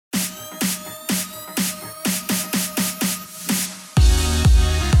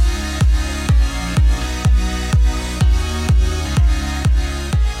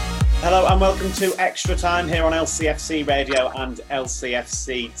Hello and welcome to Extra Time here on LCFC Radio and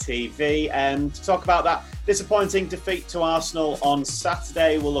LCFC TV. And to talk about that disappointing defeat to Arsenal on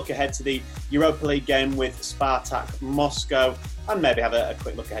Saturday, we'll look ahead to the Europa League game with Spartak Moscow and maybe have a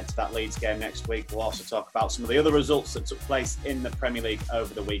quick look ahead to that Leeds game next week. We'll also talk about some of the other results that took place in the Premier League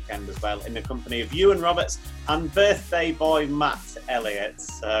over the weekend as well, in the company of Ewan Roberts and birthday boy Matt Elliott.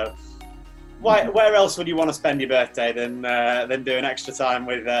 So where else would you want to spend your birthday than doing Extra Time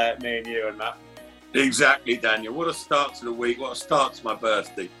with me and you and Matt? Exactly, Daniel. What a start to the week. What a start to my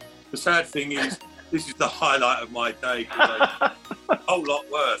birthday. The sad thing is, this is the highlight of my day. A whole lot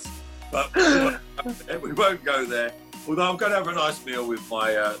worse. But we won't go there. Although I'm going to have a nice meal with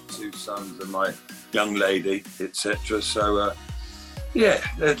my two sons and my young lady, etc. So,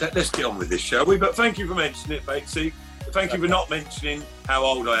 let's get on with this, shall we? But thank you for mentioning it, Batesy. Thank you for not mentioning how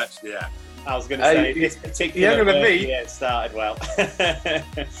old I actually am. I was going to say, this particular year started well.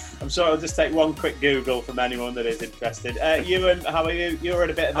 I'm sure I'll just take one quick Google from anyone that is interested. Ewan, how are you? You were in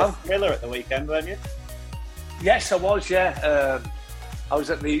a bit of a thriller at the weekend, weren't you? Yes, I was, yeah. I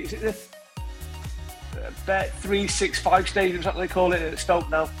was at the Bet 365 Stadium, something they call it, at Stoke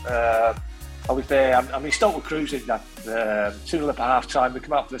now. I was there. I mean, Stoke were cruising now. 2-0 up at half-time. We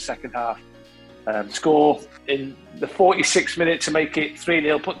come out for the second half. Score in the 46th minute to make it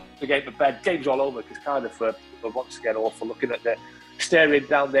 3-0, put the game to bed. Game's all over because Cardiff were once again awful, looking at staring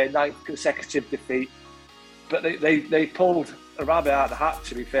down their 9th consecutive defeat. But they pulled a rabbit out of the hat,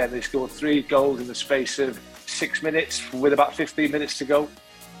 to be fair. They scored 3 goals in the space of 6 minutes with about 15 minutes to go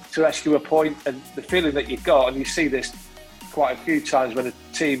to rescue a point. And the feeling that you got, and you see this quite a few times when a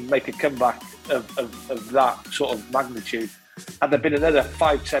team make a comeback of that sort of magnitude, had there been another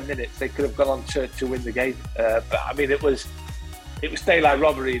 5-10 minutes, they could have gone on to win the game. But I mean, it was daylight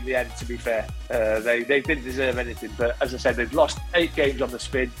robbery in the end, to be fair. They didn't deserve anything, but as I said, they've lost 8 games on the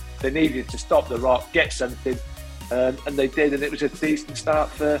spin. They needed to stop the rot, get something, and they did, and it was a decent start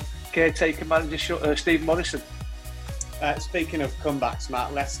for caretaker manager Stephen Morrison. Speaking of comebacks,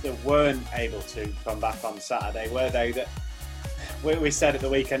 Matt, Leicester weren't able to come back on Saturday, were they? That we said at the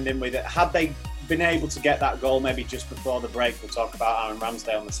weekend, didn't we, that had they been able to get that goal maybe just before the break, we'll talk about Aaron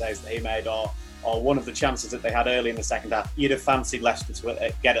Ramsdale and the saves that he made, or one of the chances that they had early in the second half, you'd have fancied Leicester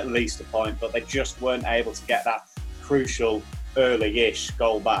to get at least a point, but they just weren't able to get that crucial early-ish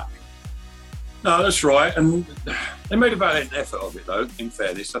goal back. No, that's right, and they made a valiant effort of it, though, in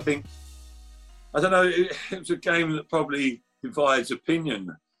fairness. I don't know, it was a game that probably divides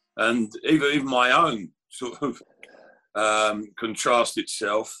opinion, and even my own sort of contrasts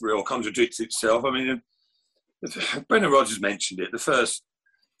itself, or contradicts itself. I mean, Brendan Rodgers mentioned it, the first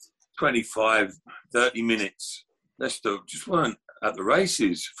 25, 30 minutes, Leicester just weren't at the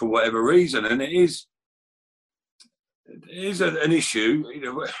races for whatever reason, and it is an issue. You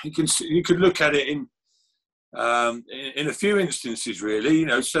know, you could look at it in a few instances, really. You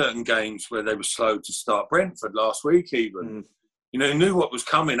know, certain games where they were slow to start. Brentford last week, even, you know, knew what was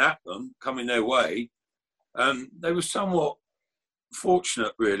coming at them, coming their way. They were somewhat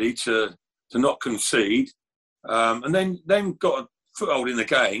fortunate, really, to not concede, and then got a foothold in the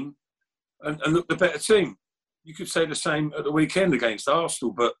game and looked the better team. You could say the same at the weekend against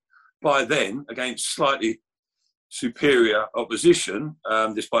Arsenal, but by then, against slightly superior opposition,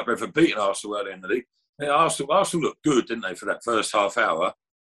 despite Brentford beating Arsenal early in the league, Arsenal looked good, didn't they, for that first half hour?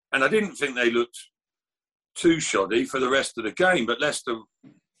 And I didn't think they looked too shoddy for the rest of the game, but Leicester,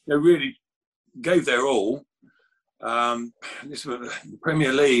 they really gave their all. The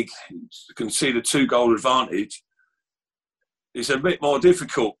Premier League, to concede a 2-goal advantage, is a bit more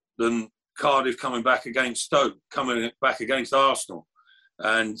difficult than Cardiff coming back against Stoke, coming back against Arsenal.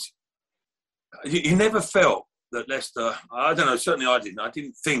 And you never felt that Leicester, I don't know, certainly I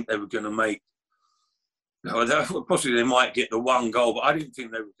didn't think they were going to make, possibly they might get the 1 goal, but I didn't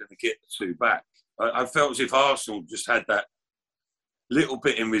think they were going to get the 2 back. I felt as if Arsenal just had that little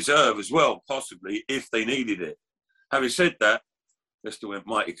bit in reserve as well, possibly, if they needed it. Having said that, Leicester went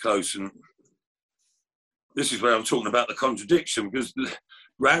mighty close, and this is where I'm talking about the contradiction, because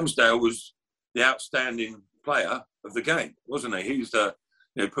Ramsdale was the outstanding player of the game, wasn't he? He was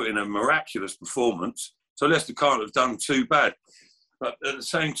put in a miraculous performance, so Leicester can't have done too bad. But at the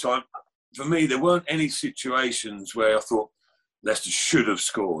same time, for me, there weren't any situations where I thought Leicester should have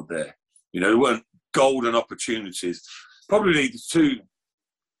scored there. You know, there weren't golden opportunities. Probably the 2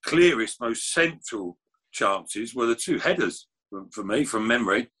 clearest, most central chances were the 2 headers for me, from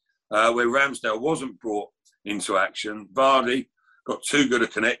memory, where Ramsdale wasn't brought into action. Vardy got too good a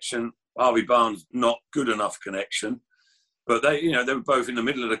connection. Harvey Barnes, not good enough connection. But they were both in the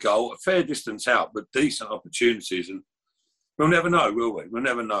middle of the goal, a fair distance out, but decent opportunities. And we'll never know, will we? We'll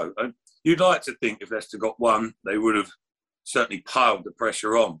never know. you'd like to think if Leicester got one, they would have certainly piled the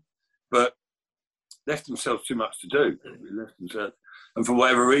pressure on, but left themselves too much to do. Left themselves, and for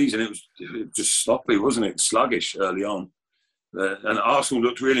whatever reason, it was just sloppy, wasn't it? Sluggish early on. And Arsenal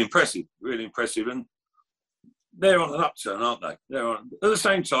looked really impressive, and they're on an upturn, aren't they? They're on, at the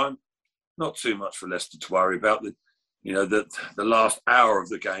same time, not too much for Leicester to worry about. The last hour of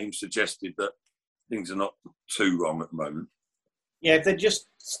the game suggested that things are not too wrong at the moment. Yeah, if they just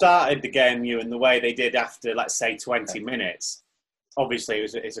started the game, in the way they did after, let's say, 20 minutes, obviously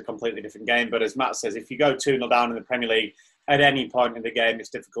it's a completely different game. But as Matt says, if you go 2-0 down in the Premier League, at any point in the game, it's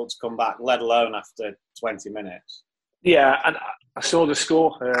difficult to come back, let alone after 20 minutes. Yeah, and I saw the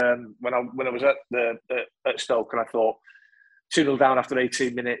score when I was at Stoke, and I thought 2-0 down after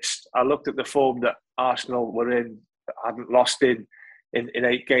 18 minutes. I looked at the form that Arsenal were in, hadn't lost in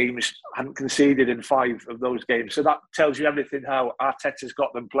 8 games, hadn't conceded in 5 of those games. So that tells you everything how Arteta's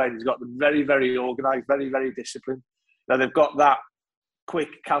got them playing. He's got them very, very organised, very, very disciplined. Now they've got that quick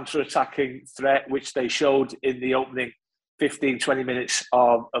counter-attacking threat, which they showed in the opening 15, 20 minutes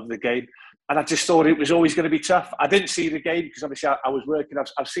of the game. And I just thought it was always going to be tough. I didn't see the game because obviously I was working.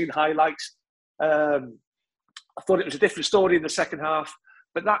 I've seen highlights. I thought it was a different story in the second half.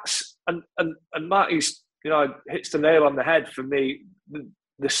 But that's, and Marty's, hits the nail on the head for me.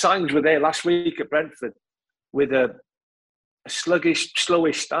 The signs were there last week at Brentford with a sluggish,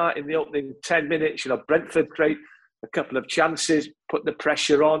 slowish start in the opening 10 minutes. Brentford create a couple of chances, put the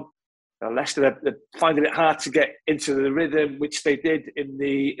pressure on. Leicester, they're finding it hard to get into the rhythm, which they did in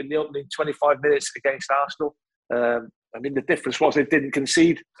the opening 25 minutes against Arsenal. The difference was they didn't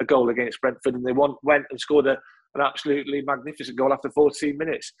concede a goal against Brentford, and they went and scored an absolutely magnificent goal after 14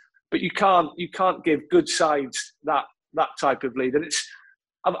 minutes. But you can't give good sides that type of lead. And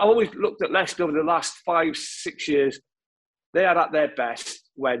I've always looked at Leicester over the last 5-6 years. They are at their best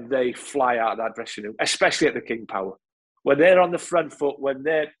when they fly out of that dressing room, especially at the King Power. When they're on the front foot, when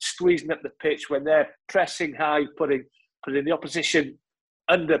they're squeezing up the pitch, when they're pressing high, putting the opposition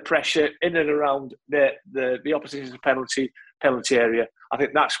under pressure in and around the opposition's penalty area. I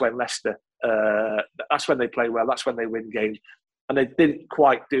think that's when Leicester, that's when they play well. That's when they win games. And they didn't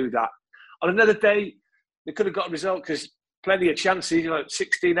quite do that. On another day, they could have got a result because plenty of chances,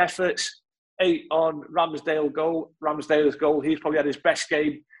 16 efforts, 8 on Ramsdale's goal. He's probably had his best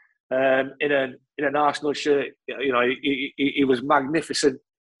game in an Arsenal shirt. He was magnificent,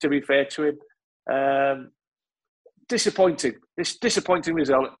 to be fair to him. Disappointing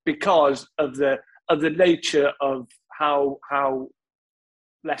result because of the nature of how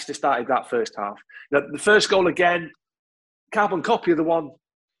Leicester started that first half. The first goal again, carbon copy of the one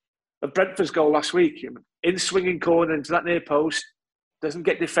of Brentford's goal last week. In swinging corner into that near post, doesn't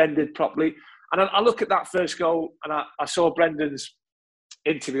get defended properly. And I look at that first goal, and I saw Brendan's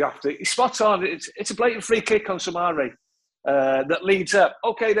interview after. He's spot on. It's a blatant free kick on Soumaré that leads up.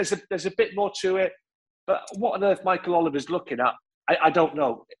 Okay, there's a bit more to it, but what on earth Michael Oliver's looking at, I don't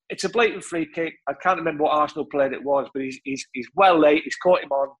know. It's a blatant free kick. I can't remember what Arsenal player it was, but he's well late. He's caught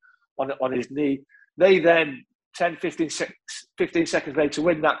him on his knee. They then 15 seconds later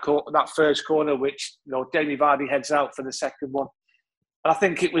win that first corner, which Jamie Vardy heads out for the second one. And I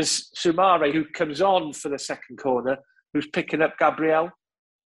think it was Soumaré who comes on for the second corner, who's picking up Gabriel.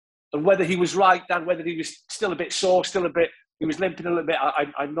 And whether he was right, Dan, whether he was still a bit sore, he was limping a little bit,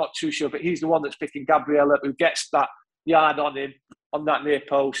 I'm not too sure. But he's the one that's picking Gabriel up, who gets that yard on him on that near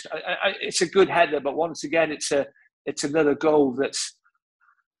post. It's a good header, but once again, it's another goal that's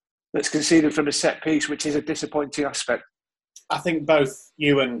conceded from a set piece, which is a disappointing aspect. I think both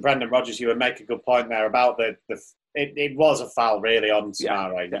you and Brendan Rodgers, you make a good point there about it was a foul really on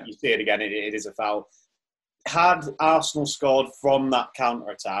Soumaré. Yeah. You see it again, it is a foul. Had Arsenal scored from that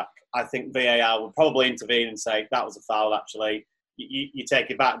counter-attack, I think VAR would probably intervene and say, that was a foul, actually. You take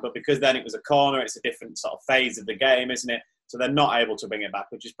it back. But because then it was a corner, it's a different sort of phase of the game, isn't it? So they're not able to bring it back,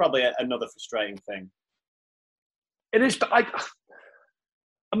 which is probably another frustrating thing. It is, but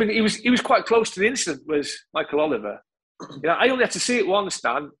he was quite close to the incident, was Michael Oliver. I only had to see it once,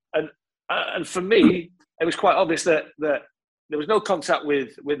 Dan, and for me, it was quite obvious that there was no contact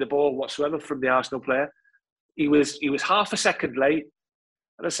with the ball whatsoever from the Arsenal player. He was half a second late,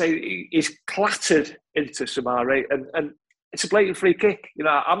 and I say he's clattered into Soumaré, and it's a blatant free kick.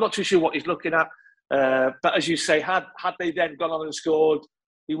 I'm not too sure what he's looking at, but as you say, had they then gone on and scored,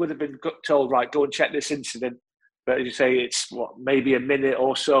 he would have been told, right, go and check this incident. But as you say, it's maybe a minute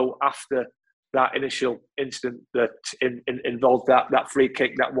or so after that initial incident that involved that free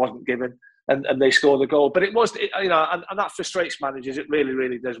kick that wasn't given, and they scored the goal. But it was, and that frustrates managers. It really,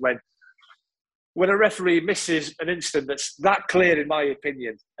 really does when a referee misses an instant that's that clear, in my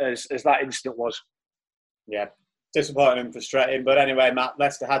opinion, as that instant was. Yeah, disappointing and frustrating. But anyway, Matt,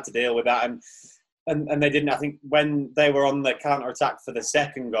 Leicester had to deal with that, and they didn't. I think when they were on the counter-attack for the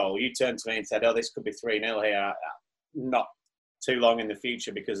second goal, you turned to me and said, "Oh, this could be 3-0 here." Not too long in the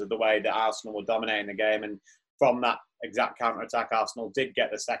future because of the way that Arsenal were dominating the game. And from that exact counter-attack, Arsenal did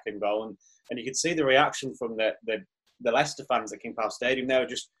get the second goal. And you could see the reaction from the Leicester fans at King Power Stadium. They were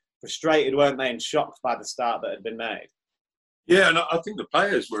just frustrated, weren't they, and shocked by the start that had been made. Yeah, and I think the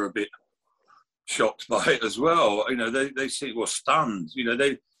players were a bit shocked by it as well. You know, they were stunned. You know,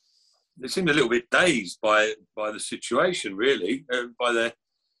 they seemed a little bit dazed by the situation, really, by their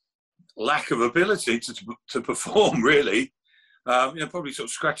lack of ability to perform, really. You know, probably sort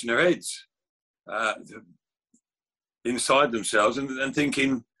of scratching their heads inside themselves and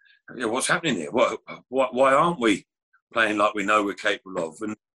thinking, you know, what's happening here? Why aren't we playing like we know we're capable of?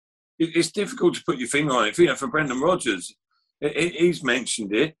 And it's difficult to put your finger on it. You know, for Brendan Rodgers, he's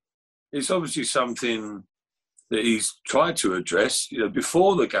mentioned it. It's obviously something that he's tried to address, you know,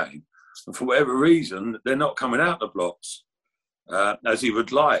 before the game. And for whatever reason, they're not coming out the blocks as he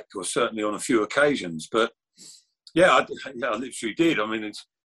would like, or certainly on a few occasions. But yeah, I literally did. I mean,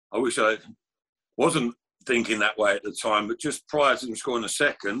 I wish I wasn't thinking that way at the time, but just prior to them scoring a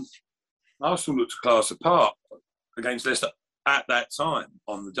second, Arsenal looked a class apart against Leicester at that time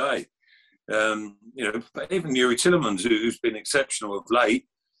on the day. You know, even Youri Tielemans, who's been exceptional of late,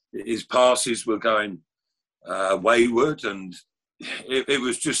 his passes were going wayward, and it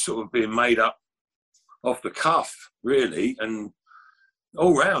was just sort of being made up off the cuff, really. And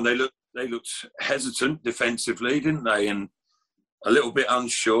all round, they looked hesitant defensively, didn't they? And a little bit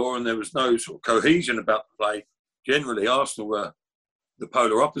unsure, and there was no sort of cohesion about the play. Generally, Arsenal were the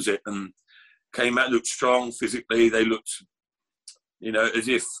polar opposite and came out, looked strong physically. They looked, you know, as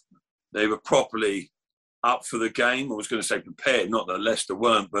if they were properly up for the game. I was going to say prepared, not that Leicester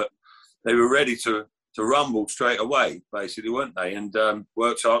weren't, but they were ready to rumble straight away, basically, weren't they? And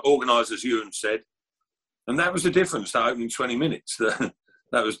worked hard, organised, as Ewan said. And that was the difference, that opening 20 minutes.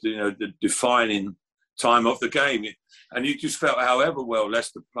 That was, you know, the defining time of the game. And you just felt however well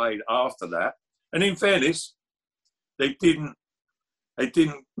Leicester played after that. And in fairness, they didn't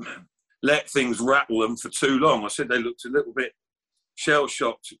let things rattle them for too long. I said they looked a little bit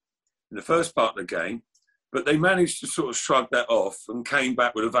shell-shocked in the first part of the game, but they managed to sort of shrug that off and came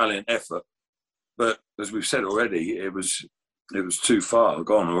back with a valiant effort. But as we've said already, it was too far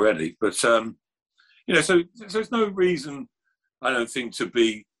gone already. But you know, so there's no reason, I don't think, to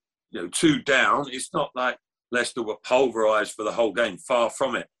be, you know, too down. It's not like Leicester were pulverised for the whole game, far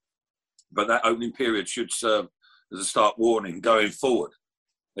from it. But that opening period should serve as a start warning going forward.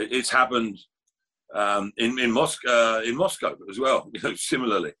 It's happened in Moscow as well, you know,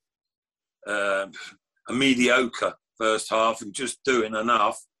 similarly. A mediocre first half and just doing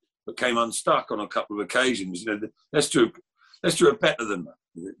enough, but came unstuck on a couple of occasions. You know, Leicester are better than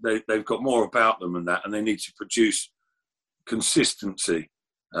that. They've got more about them than that, and they need to produce consistency.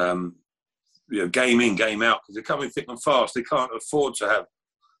 You know, game in, game out, because they're coming thick and fast. They can't afford to have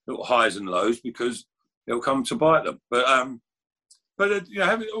little highs and lows because it'll come to bite them. But you know,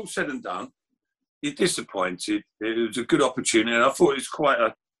 having it all said and done, you're disappointed. It was a good opportunity, and I thought it was quite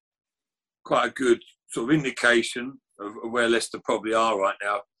a good sort of indication of where Leicester probably are right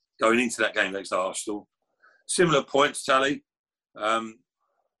now going into that game against Arsenal. Similar points tally,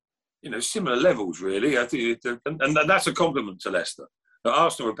 you know, similar levels really. I think, and that's a compliment to Leicester. But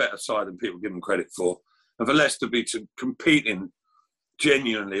Arsenal are a better side than people give them credit for, and for Leicester to be competing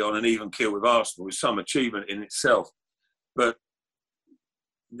genuinely on an even keel with Arsenal is some achievement in itself. But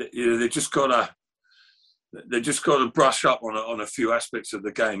you know, they just got to brush up on a few aspects of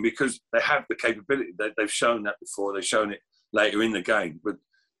the game, because they have the capability. They've shown that before. They've shown it later in the game, but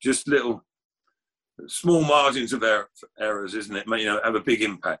just little small margins of errors, isn't it? You know, have a big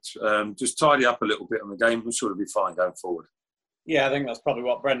impact. Just tidy up a little bit on the game, and sure it'll be fine going forward. Yeah, I think that's probably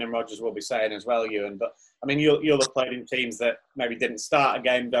what Brendan Rodgers will be saying as well, Ewan. But I mean, you'll have played in teams that maybe didn't start a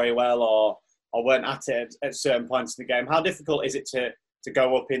game very well, or weren't at it at certain points in the game. How difficult is it to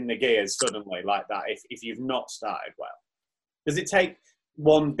go up in the gears suddenly like that if you've not started well? Does it take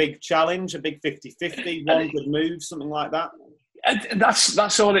one big challenge, a big 50-50, one good move, something like that? And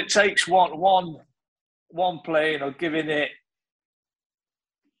that's all it takes. One play, you know, giving it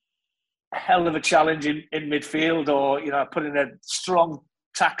a hell of a challenge in midfield, or, you know, putting a strong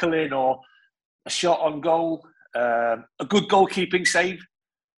tackle in, or a shot on goal, a good goalkeeping save.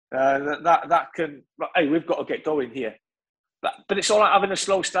 That can, hey, we've got to get going here. But it's all right having a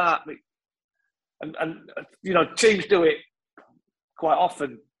slow start, and you know, teams do it quite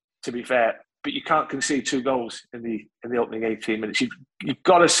often, to be fair. but you can't concede 2 goals in the opening 18 minutes. You've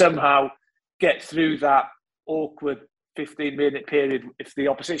got to somehow get through that awkward 15-minute period if the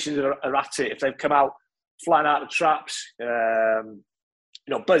opposition are at it, if they've come out flying out of traps,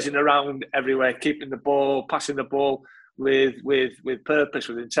 buzzing around everywhere, keeping the ball, passing the ball with purpose,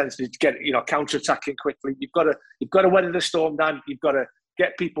 with intensity to get, counter-attacking quickly. You've got to weather the storm, Dan. You've got to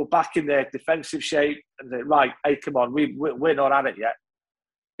get people back in their defensive shape and say, right, hey, come on, we're not at it yet.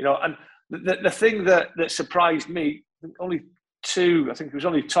 And the thing that surprised me, only 2, I think it was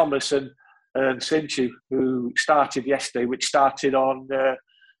only Thomas and Sinchu who started yesterday, which started on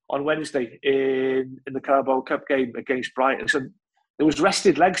Wednesday in the Carabao Cup game against Brighton. So there was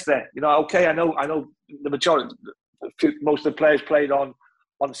rested legs there. Okay, I know the majority, most of the players played on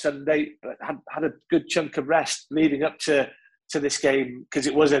Sunday, but had a good chunk of rest leading up to this game because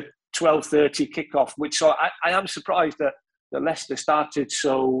it was a 12:30 kickoff. Which I am surprised that Leicester started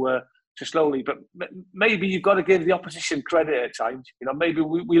so slowly. But maybe you've got to give the opposition credit at times. Maybe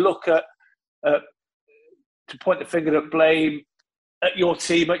we look at to point the finger at blame at your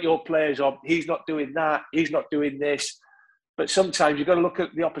team, at your players, of he's not doing that, he's not doing this. But sometimes you've got to look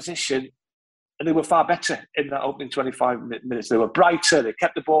at the opposition, and they were far better in that opening 25 minutes. They were brighter, they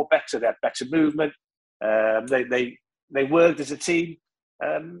kept the ball better, they had better movement, they worked as a team.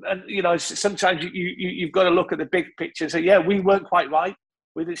 And sometimes you've got to look at the big picture and say, yeah, we weren't quite right.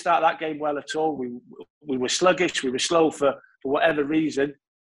 We didn't start that game well at all. We were sluggish, we were slow for whatever reason.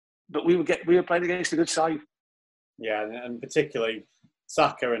 But we were playing against a good side. Yeah, and particularly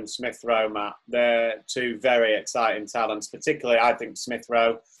Saka and Smith Rowe, Matt. They're 2 very exciting talents. Particularly, I think Smith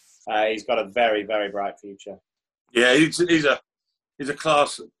Rowe. He's got a very, very bright future. Yeah, he's a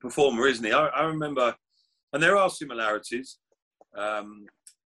class performer, isn't he? I remember, and there are similarities.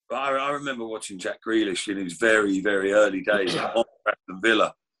 But I remember watching Jack Grealish in his very, very early days at Aston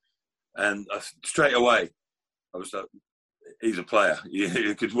Villa, and straight away I was like, he's a player.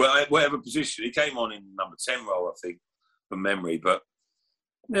 Because whatever position, he came on in number 10 role, I think, from memory, but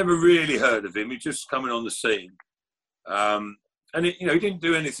never really heard of him. He just coming on the scene. And he didn't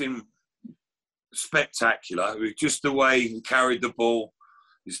do anything spectacular. It was just the way he carried the ball,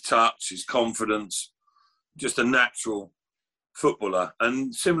 his touch, his confidence, just a natural footballer.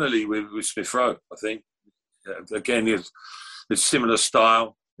 And similarly with Smith Rowe, I think. Again, he has a similar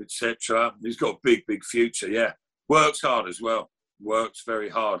style, etc. He's got a big, big future, yeah. Works hard as well. Works very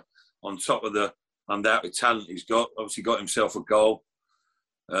hard on top of the undoubted talent he's got. Obviously got himself a goal.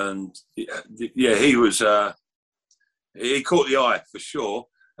 And, yeah, he was... he caught the eye, for sure.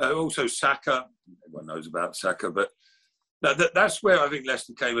 Also, Saka. Everyone knows about Saka. But that's where I think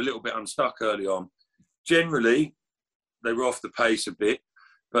Leicester came a little bit unstuck early on. Generally, they were off the pace a bit.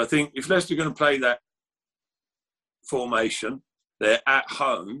 But I think if Leicester are going to play that formation, they're at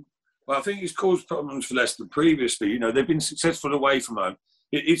home. Well, I think it's caused problems for Leicester previously. They've been successful away from home.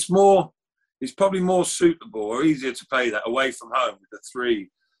 It's probably more suitable or easier to play that away from home. The 3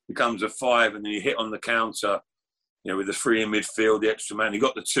 becomes a 5, and then you hit on the counter. With the 3 in midfield, the extra man, you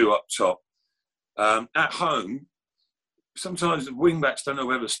got the 2 up top. At home, sometimes the wing-backs don't know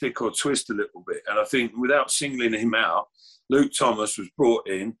whether to stick or twist a little bit. And I think without singling him out, Luke Thomas was brought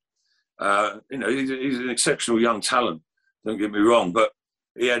in. He's an exceptional young talent, don't get me wrong, but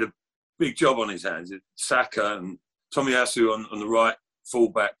he had a big job on his hands. Saka and Tomiyasu on the right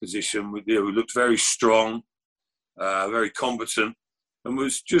full-back position, who looked very strong, very competent, and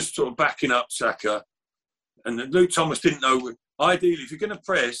was just sort of backing up Saka. And Luke Thomas didn't know, ideally, if you're going to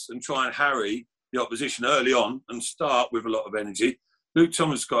press and try and harry the opposition early on and start with a lot of energy, Luke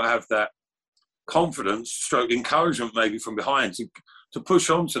Thomas has got to have that confidence, stroke encouragement maybe from behind to push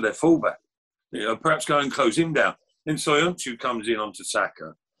on to their fullback. Perhaps go and close him down. Then Soyuncu comes in onto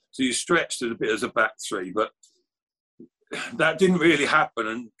Saka. So you stretched it a bit as a back 3, but that didn't really happen.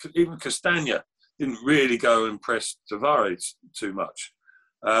 And even Castagna didn't really go and press Tavares too much.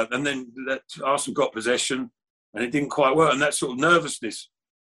 And then Arsenal got possession and it didn't quite work. And that sort of nervousness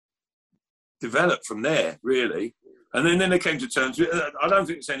developed from there, really. And then they came to terms with, I don't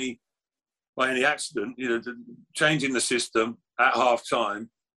think it's by any accident, changing the system at half time,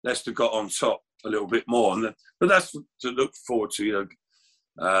 Leicester got on top a little bit more. But that's to look forward to,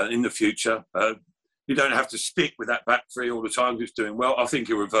 in the future. You don't have to stick with that back 3 all the time. It's doing well. I think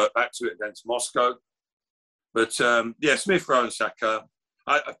he'll revert back to it against Moscow. But, Smith Rowe and Saka,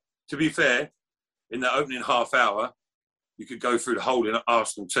 to be fair, in that opening half hour, you could go through the whole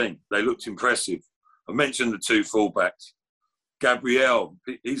Arsenal team. They looked impressive. I mentioned the 2 fullbacks. Gabriel,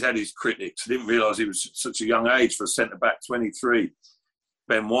 he's had his critics. I didn't realise he was such a young age for a centre-back, 23.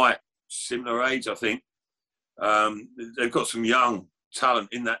 Ben White, similar age, I think. They've got some young talent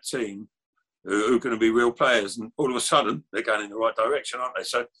in that team. who are going to be real players, and all of a sudden they're going in the right direction, aren't they?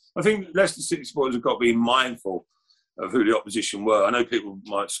 So I think Leicester City supporters have got to be mindful of who the opposition were. I know people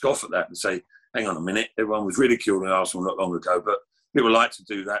might scoff at that and say, hang on a minute, everyone was ridiculing Arsenal not long ago, but people like to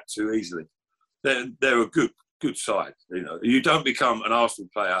do that too easily. They're a good side. You know, you don't become an Arsenal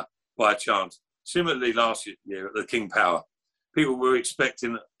player by chance. Similarly, last year at the King Power, people were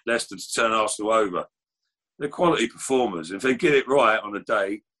expecting Leicester to turn Arsenal over. They're quality performers. If they get it right on a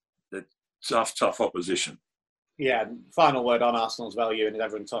day, they're tough opposition. Yeah, final word on Arsenal's value, and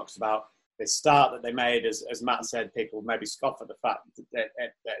everyone talks about the start that they made. As Matt said, people maybe scoff at the fact that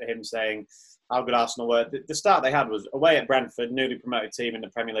him saying how good Arsenal were. The start they had was away at Brentford, newly promoted team in the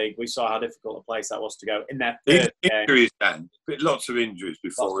Premier League. We saw how difficult a place that was to go in their third injuries, Dan. Lots of injuries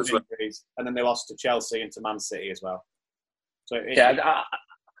before as well. Injuries, and then they lost to Chelsea and to Man City as well. So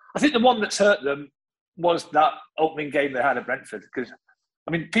I think the one that's hurt them was that opening game they had at Brentford. Because,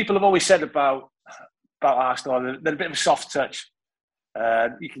 I mean, people have always said about Arsenal, they're a bit of a soft touch.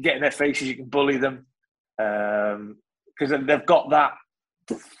 You can get in their faces, you can bully them. Because they've got that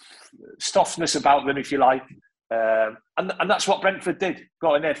softness about them, if you like. And that's what Brentford did.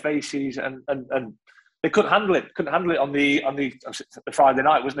 Got in their faces and they couldn't handle it. Couldn't handle it on the Friday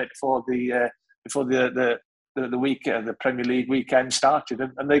night, wasn't it? Before the week, the Premier League weekend started,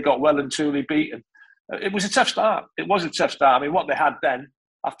 and they got well and truly beaten. It was a tough start. It was a tough start. I mean, what they had then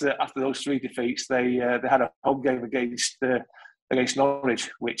after those 3 defeats, they had a home game against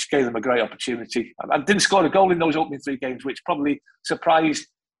Norwich, which gave them a great opportunity. And didn't score a goal in those opening 3 games, which probably surprised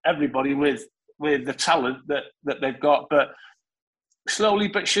everybody with the talent that they've got. But slowly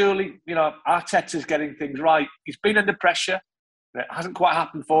but surely, you know, Arteta's getting things right. He's been under pressure. It hasn't quite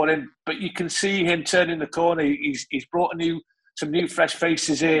happened for him, but you can see him turning the corner. He's brought some new fresh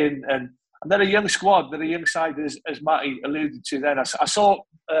faces in, and they're a young squad. They're a young side, as Matty alluded to. Then I saw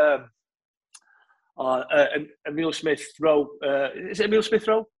Emile Smith Rowe. Is it Emile Smith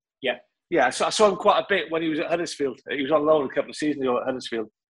Rowe? Yeah. So I saw him quite a bit when he was at Huddersfield. He was on loan a couple of seasons ago at Huddersfield,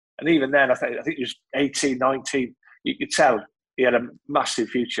 and even then, I think he was 18, 19. You could tell he had a massive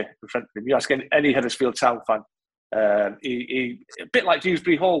future in front of him. You ask any Huddersfield Town fan. He a bit like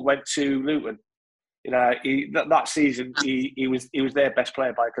Dewsbury Hall went to Luton. You know, that season he was their best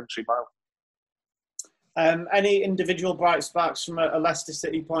player by a country mile. Any individual bright sparks from a Leicester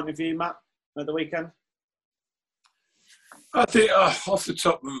City point of view, Matt, at the weekend? I think off the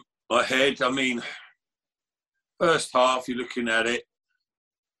top of my head, I mean, first half you're looking at it,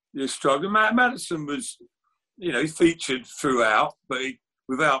 you're struggling. Maddison was, you know, he featured throughout, but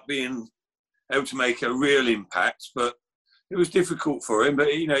without being able to make a real impact, but it was difficult for him.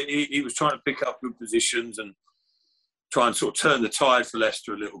 But, you know, he was trying to pick up good positions and try and sort of turn the tide for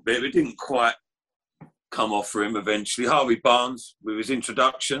Leicester a little bit. It didn't quite come off for him eventually. Harvey Barnes, with his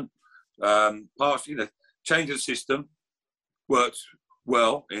introduction, change of system, worked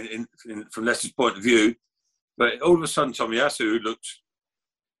well from Leicester's point of view. But all of a sudden, Tomiyasu, who looked,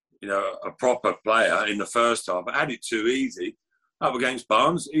 you know, a proper player in the first half, but had it too easy up against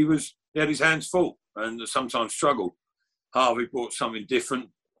Barnes. He had his hands full and sometimes struggled. Harvey brought something different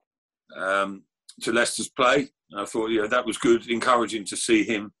to Leicester's play. I thought, yeah, that was good, encouraging to see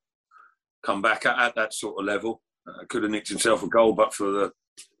him come back at that sort of level. Could have nicked himself a goal, but for the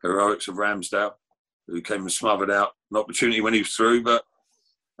heroics of Ramsdale, who came and smothered out an opportunity when he was through. But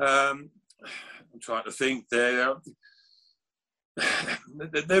I'm trying to think there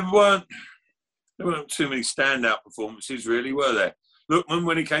weren't too many standout performances, really, were there? Lookman,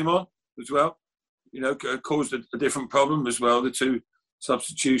 when he came on as well, you know, caused a different problem as well. The 2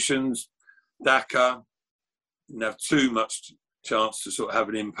 substitutions, Daka didn't have too much chance to sort of have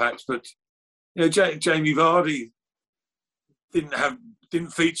an impact, but you know, Jamie Vardy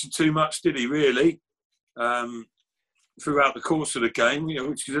didn't feature too much, did he? Really, throughout the course of the game, you know,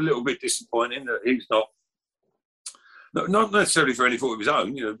 which is a little bit disappointing that he's not necessarily for any fault of his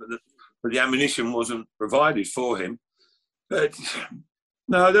own, you know, but the ammunition wasn't provided for him. But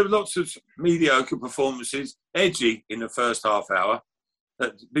no, there were lots of mediocre performances, edgy in the first half hour.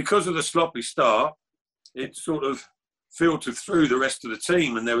 Because of the sloppy start, it sort of filtered through the rest of the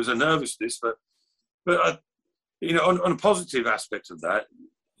team, and there was a nervousness. But you know, on a positive aspect of that,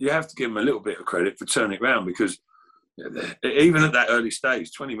 you have to give them a little bit of credit for turning it around, because even at that early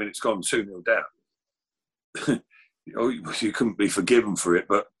stage, 20 minutes gone, 2-0 down, you couldn't be forgiven for it.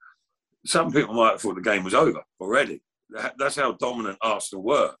 But some people might have thought the game was over already. That's how dominant Arsenal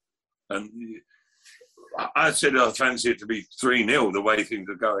were. And I said I fancy it to be 3-0 the way things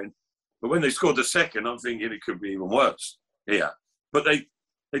are going. But when they scored the second, I'm thinking it could be even worse here. But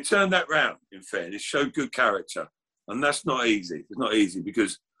they turned that round, in fairness, showed good character. And that's not easy. It's not easy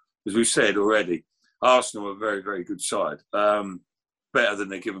because as we've said already, Arsenal are a very, very good side. Better than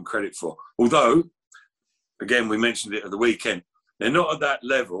they're given credit for. Although, again, we mentioned it at the weekend, they're not at that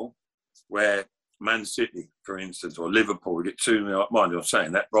level where Man City, for instance, or Liverpool, we get 2-0 up. Mind you, I'm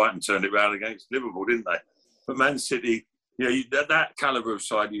saying that Brighton turned it round against Liverpool, didn't they? But Man City, that calibre of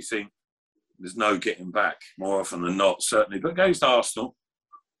side, you think there's no getting back more often than not, certainly. But against Arsenal,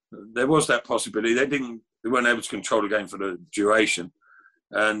 there was that possibility. They weren't able to control the game for the duration.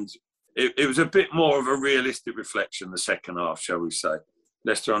 And it was a bit more of a realistic reflection the second half, shall we say.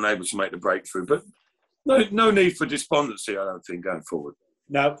 Leicester unable to make the breakthrough. But no need for despondency, I don't think, going forward.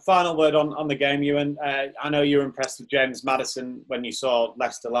 No, final word on the game, Ewan. I know you were impressed with James Maddison when you saw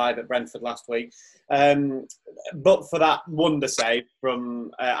Leicester live at Brentford last week. But for that wonder save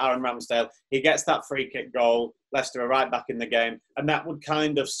from Aaron Ramsdale, he gets that free kick goal. Leicester are right back in the game. And that would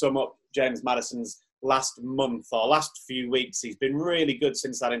kind of sum up James Maddison's last month or last few weeks. He's been really good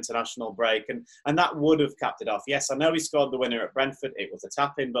since that international break. And that would have capped it off. Yes, I know he scored the winner at Brentford. It was a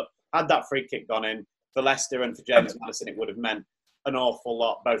tap-in. But had that free kick gone in for Leicester and for James Maddison, it would have meant an awful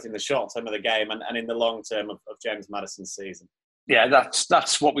lot, both in the short term of the game and in the long term of James Maddison's season. Yeah,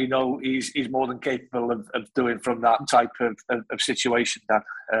 that's what we know he's more than capable of doing from that type of situation,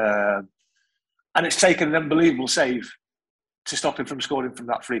 Dan. And it's taken an unbelievable save to stop him from scoring from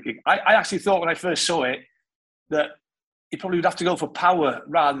that free kick. I actually thought when I first saw it that he probably would have to go for power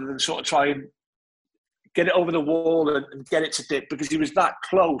rather than sort of try and get it over the wall and get it to dip, because he was that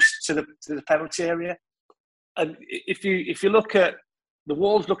close to the penalty area. And if you look at the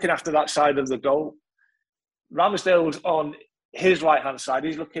Wolves looking after that side of the goal, Ramsdale's on his right-hand side.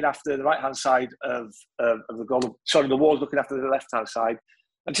 He's looking after the right-hand side of the goal. Sorry, the Wolves looking after the left-hand side.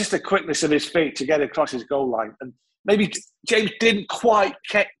 And just the quickness of his feet to get across his goal line. And maybe James didn't quite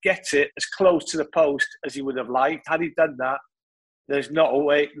get it as close to the post as he would have liked. Had he done that, there's no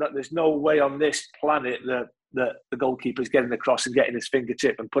way on this planet that the goalkeeper's getting across and getting his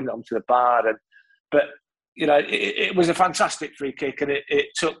fingertip and putting it onto the bar. But it was a fantastic free kick, and it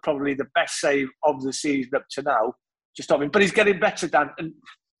took probably the best save of the season up to now to stop him. But he's getting better, Dan. And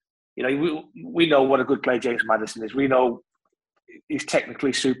we know what a good player James Maddison is. We know he's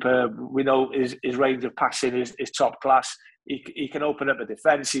technically superb. We know his range of passing is top class. He can open up a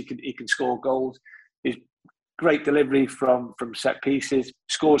defence. He can score goals. He's great delivery from set pieces.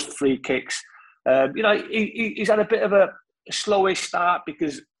 Scores free kicks. He's had a bit of a slowish start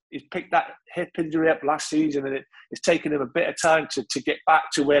because he's picked that hip injury up last season, and it's taken him a bit of time to get back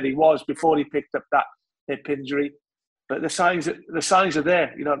to where he was before he picked up that hip injury. But the signs are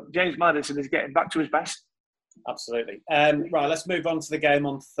there. James Maddison is getting back to his best. Absolutely. Right, let's move on to the game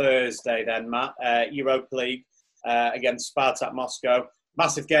on Thursday then, Matt. Europa League against Spartak Moscow.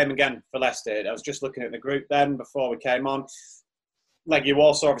 Massive game again for Leicester. I was just looking at the group then before we came on. Legia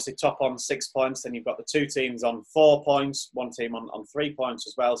Warsaw obviously top on 6 points. Then you've got the two teams on 4 points, one team on 3 points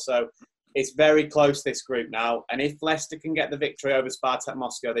as well. So it's very close, this group now. And if Leicester can get the victory over Spartak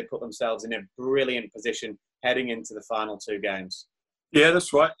Moscow, they put themselves in a brilliant position heading into the final two games. Yeah,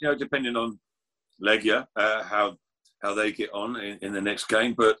 that's right. Depending on Legia, how they get on in the next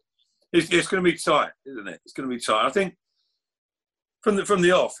game. But it's going to be tight, isn't it? It's going to be tight. I think from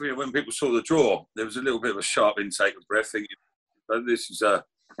the off, when people saw the draw, there was a little bit of a sharp intake of breath. Thinking, this is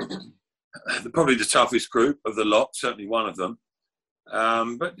probably the toughest group of the lot, certainly one of them.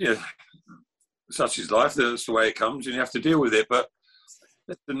 But such is life. That's the way it comes, and you have to deal with it. But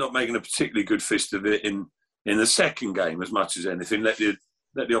they're not making a particularly good fist of it in the second game as much as anything. Let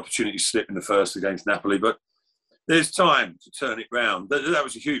the opportunity slip in the first against Napoli. But there's time to turn it round. That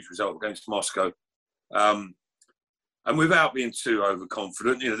was a huge result against Moscow. And without being too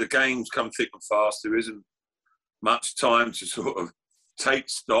overconfident, the games come thick and fast. There isn't much time to sort of take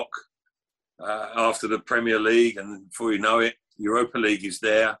stock after the Premier League, and before you know it, Europa League is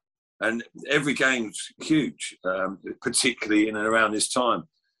there, and every game's huge, particularly in and around this time.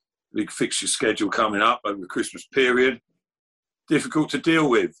 Big fixture schedule coming up over the Christmas period. Difficult to deal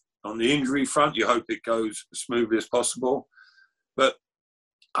with. On the injury front, you hope it goes as smoothly as possible, but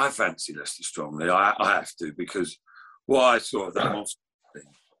I fancy Leicester strongly. I have to, because what I saw of that Monster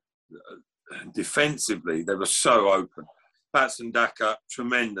defensively, they were so open. Patson Daka,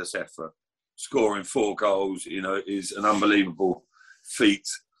 tremendous effort. Scoring 4 goals, is an unbelievable feat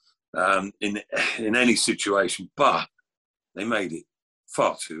in any situation. But they made it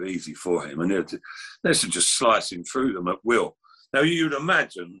far too easy for him, and they're just slicing through them at will. Now, you'd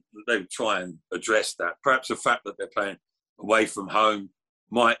imagine that they would try and address that. Perhaps the fact that they're playing away from home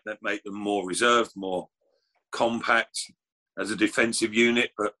might make them more reserved, more compact as a defensive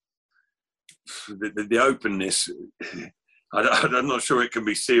unit, but the openness I'm not sure it can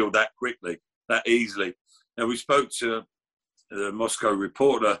be sealed that quickly, that easily. Now, we spoke to the Moscow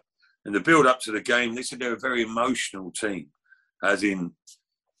reporter in the build-up to the game. They said they're a very emotional team, as in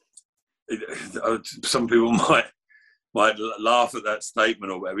some people might laugh at that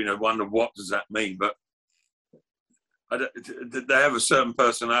statement or whatever, wonder what does that mean. But they have a certain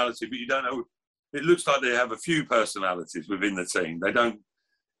personality, but you don't know. It looks like they have a few personalities within the team. They don't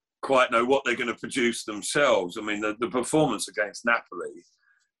quite know what they're going to produce themselves. I mean, the performance against Napoli,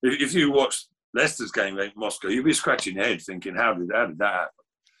 if you watch Leicester's game against Moscow, you'll be scratching your head thinking, how did that happen?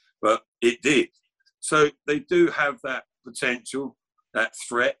 But it did. So they do have that potential, that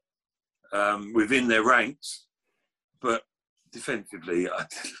threat within their ranks. But defensively,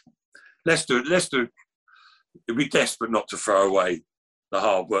 Leicester would be desperate not to throw away the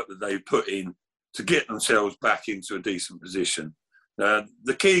hard work that they put in to get themselves back into a decent position.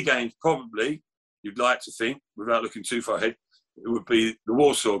 The key games, probably, you'd like to think, without looking too far ahead, it would be the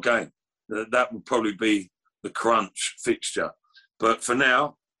Warsaw game. That would probably be the crunch fixture. But for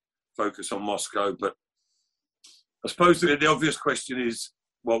now, focus on Moscow. But I suppose the obvious question is,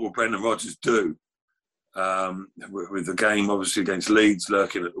 what will Brendan Rodgers do? With the game, obviously, against Leeds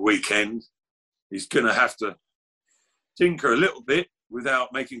lurking at the weekend, he's going to have to tinker a little bit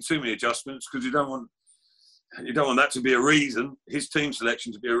without making too many adjustments, because you don't want that to be a reason, his team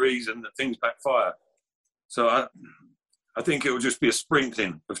selection to be a reason that things backfire. So I think it will just be a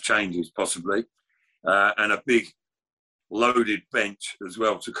sprinkling of changes, possibly, and a big loaded bench as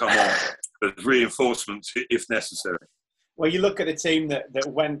well to come on as reinforcements if necessary. Well, you look at the team that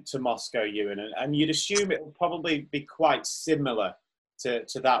went to Moscow, Ewan, and you'd assume it will probably be quite similar to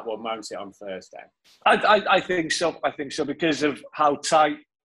that one, won't it, on Thursday? I think so. I think so because of how tight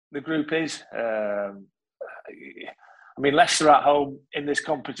the group is. I mean, Leicester at home in this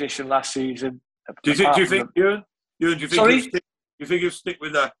competition last season. Do you think, Ewan? Do you think you'll stick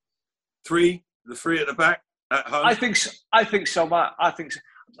with the three at the back at home? I think so, Matt. I think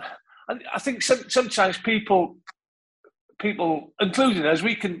sometimes people, including us,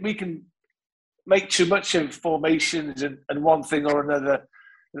 we can make too much of formations and one thing or another.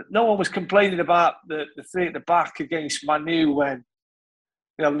 No one was complaining about the three at the back against Manu when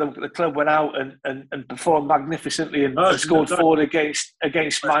the club went out and performed magnificently and scored four against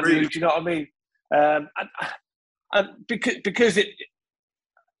Manu. Really. Do you know what I mean? And because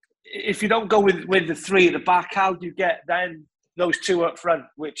if you don't go with the three at the back, how do you get then those two up front,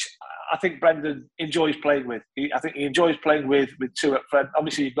 which I think Brendan enjoys playing with? I think he enjoys playing with two up front.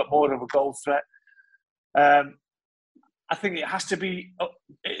 Obviously, you've got more of a goal threat. I think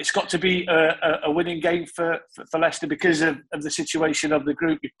it's got to be a winning game for Leicester because of the situation of the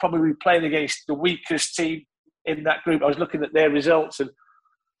group. You're probably playing against the weakest team in that group. I was looking at their results, and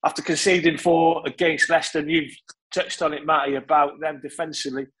after conceding 4 against Leicester, and you've touched on it, Matty, about them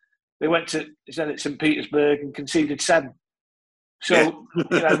defensively, they went to St. Petersburg and conceded 7. So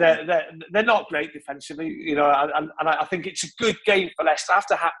they're not great defensively, and I think it's a good game for Leicester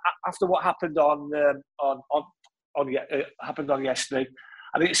after what happened happened on yesterday.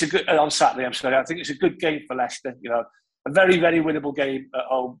 I think it's on Saturday. I'm sorry. I think it's a good game for Leicester. A very, very winnable game at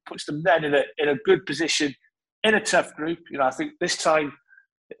home, puts them then in a good position in a tough group. I think this time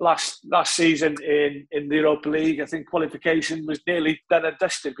last season in the Europa League, I think qualification was nearly done and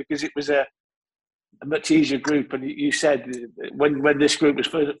dusted because it was a much easier group. And you said when this group was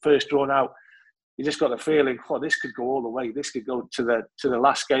first drawn out, you just got the feeling, this could go all the way. This could go to the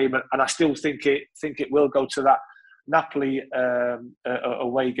last game, and I still think it will go to that Napoli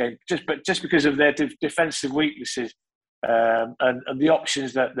away game, just because of their defensive weaknesses and the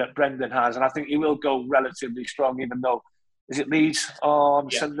options that Brendan has. And I think he will go relatively strong, even though is it Leeds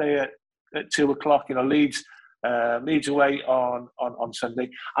on Sunday at 2:00. Leeds away on Sunday.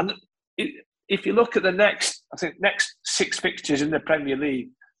 And if you look at the next 6 fixtures in the Premier League,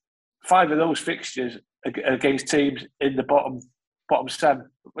 5 of those fixtures are against teams in the bottom 7.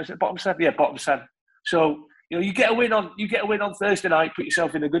 Was it bottom 7? Yeah, bottom 7. So you get a win on Thursday night, put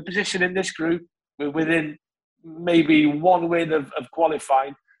yourself in a good position in this group within maybe 1 win of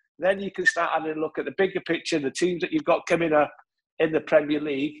qualifying. Then you can start having a look at the bigger picture, the teams that you've got coming up in the Premier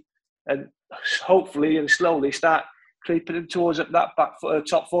League, and hopefully and slowly start creeping them towards that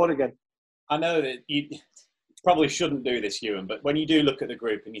top 4 again. I know that you probably shouldn't do this, Ewan, but when you do look at the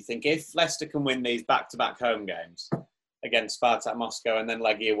group and you think if Leicester can win these back-to-back home games against Spartak Moscow and then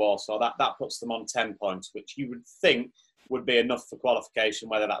Legia Warsaw, that puts them on 10 points, which you would think would be enough for qualification,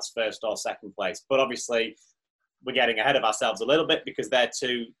 whether that's first or second place. But obviously, we're getting ahead of ourselves a little bit because they're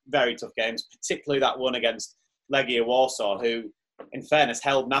 2 very tough games, particularly that one against Legia Warsaw, who in fairness,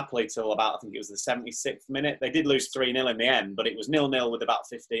 held Napoli till about, I think it was the 76th minute. They did lose 3-0 in the end, but it was 0-0 with about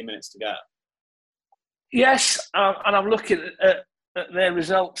 15 minutes to go. Yes, and I'm looking at their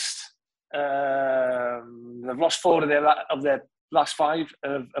results. They've lost 4 of their last 5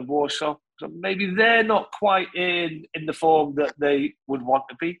 of Warsaw. So maybe they're not quite in the form that they would want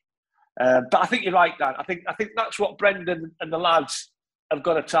to be. But I think you're right, Dan. I think that's what Brendan and the lads have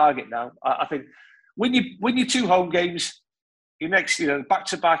got a target now. I think when you win your 2 home games, your next,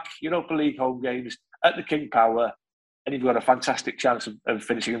 back-to-back Europa League home games at the King Power, and you've got a fantastic chance of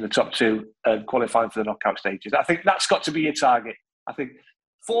finishing in the top 2 and qualifying for the knockout stages. I think that's got to be your target. I think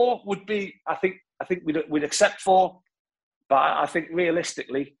 4 would be. I think we'd accept 4, but I think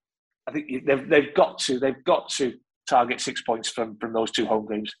realistically, I think they've got to target 6 points from those 2 home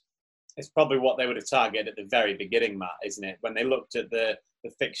games. It's probably what they would have targeted at the very beginning, Matt, isn't it? When they looked at the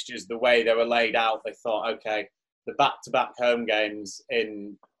fixtures, the way they were laid out, they thought, okay, the back-to-back home games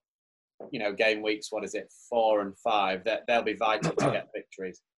in, game weeks, 4 and 5, that they'll be vital to get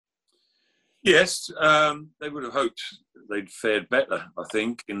victories. Yes, they would have hoped they'd fared better, I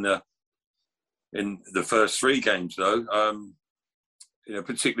think, in the first 3 games, though.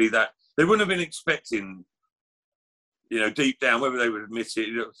 Particularly that they wouldn't have been expecting, deep down, whether they would admit it,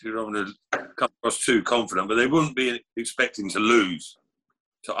 you don't want to come across too confident, but they wouldn't be expecting to lose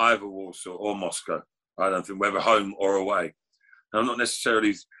to either Warsaw or Moscow. I don't think, whether home or away. And I'm not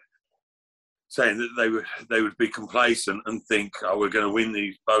necessarily saying that they would be complacent and think, we're going to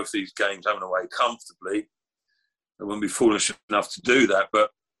win both these games home and away comfortably. They wouldn't be foolish enough to do that, but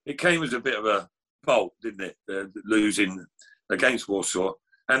it came as a bit of a bolt, didn't it? Losing against Warsaw.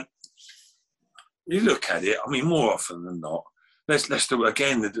 And you look at it, more often than not, Leicester,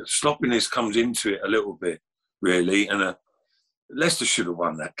 again, the sloppiness comes into it a little bit, really, and Leicester should have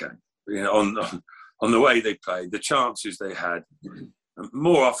won that game. On the way they played, the chances they had,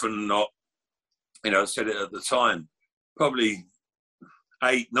 more often than not, I said it at the time, probably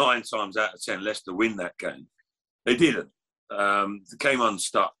 8, 9 times out of 10, Leicester win that game. They didn't. They came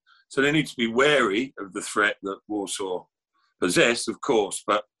unstuck. So they need to be wary of the threat that Warsaw possess, of course,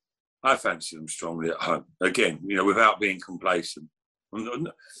 but I fancy them strongly at home. Again, without being complacent.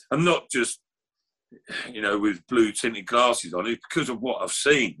 I'm not just, with blue tinted glasses on. It's because of what I've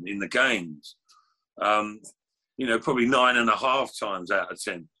seen in the games. Probably 9.5 times out of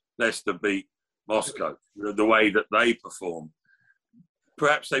 10, Leicester beat Moscow, the way that they perform.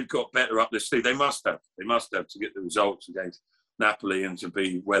 Perhaps they've got better up their sleeve. They must have to get the results against Napoli and to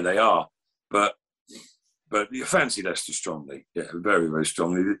be where they are. But you fancy Leicester strongly. Yeah, very, very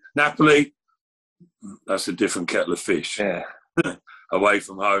strongly. Napoli, that's a different kettle of fish. Yeah. Away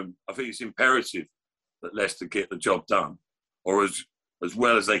from home, I think it's imperative that Leicester get the job done, or as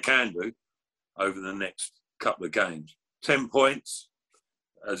well as they can do over the next couple of games. 10 points,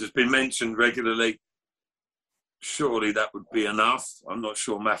 as has been mentioned regularly, surely that would be enough. I'm not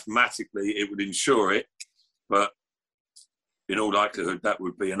sure mathematically it would ensure it, but in all likelihood that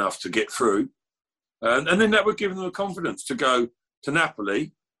would be enough to get through. And then that would give them the confidence to go to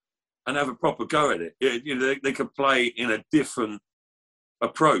Napoli and have a proper go at it. They could play in a different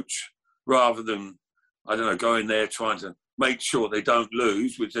approach rather than, going there trying to make sure they don't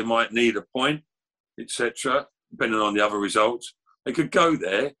lose, which they might need a point, etc., depending on the other results. They could go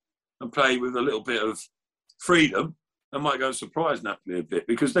there and play with a little bit of freedom and might go and surprise Napoli a bit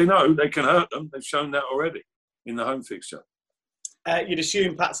because they know they can hurt them. They've shown that already in the home fixture. You'd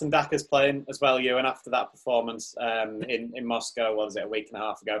assume Patson Daka's playing as well, and after that performance in Moscow, a week and a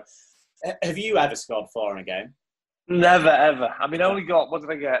half ago. Have you ever scored 4 in a game? Never, ever. I only got, what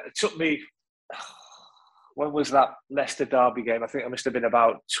did I get? It took me, when was that Leicester Derby game? I think I must have been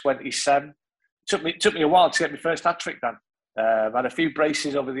about 27. It took me a while to get my first hat-trick done. I've had a few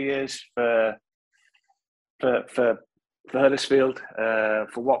braces over the years for Huddersfield,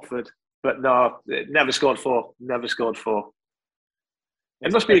 for Watford. But no, never scored 4. Never scored 4.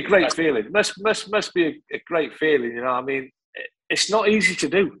 It must be a great feeling. Must be a great feeling. It's not easy to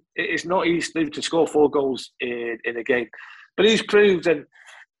do. It is not easy to score 4 goals in a game. But he's proved, and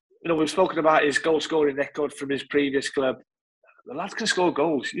we've spoken about his goal scoring record from his previous club. The lad can score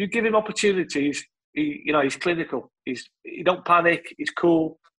goals. You give him opportunities. He's clinical. He don't panic. He's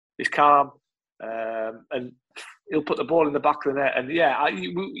cool. He's calm, and he'll put the ball in the back of the net. And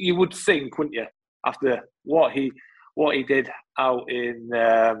you would think, wouldn't you, after what he did out in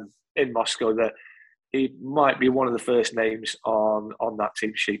Moscow, that he might be one of the first names on that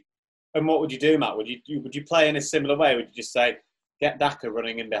team sheet. And what would you do, Matt? Would you play in a similar way? Would you just say, get Daka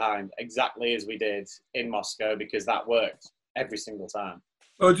running in behind exactly as we did in Moscow, because that worked every single time?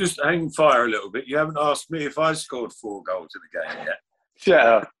 Well, just hang fire a little bit. You haven't asked me if I scored 4 goals in the game yet. Shut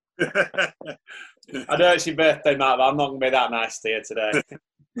up. I know it's your birthday, Matt, but I'm not going to be that nice to you today.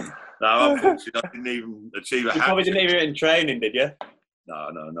 No, unfortunately, I didn't even achieve a hat. You probably didn't even in training, did you?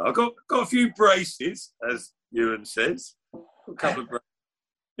 No. I got a few braces, as Ewan says. A couple of braces.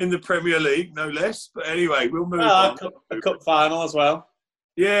 In the Premier League, no less. But anyway, we'll move on. A cup final as well.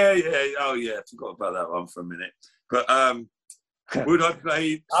 Yeah. Oh, yeah. I forgot about that one for a minute. But would I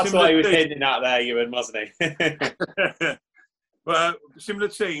play... That's what he was hinting at there, Ewan, wasn't he? Well, similar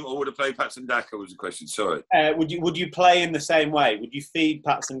team, or would I play Patson Daka was the question, sorry. Would you play in the same way? Would you feed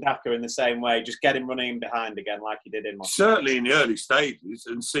Patson Daka in the same way, just get him running behind again like you did in Moscow? Certainly in the early stages,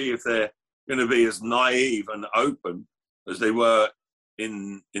 and see if they're going to be as naive and open as they were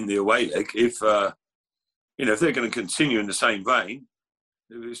in the away leg. If if they're going to continue in the same vein,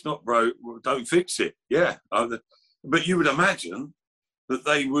 if it's not broke, don't fix it. Yeah. But you would imagine that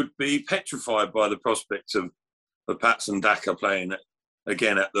they would be petrified by the prospect of Patson Daka playing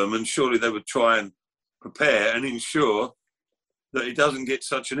again at them, and surely they would try and prepare and ensure that it doesn't get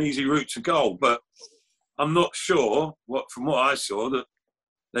such an easy route to goal. But I'm not sure, from what I saw, that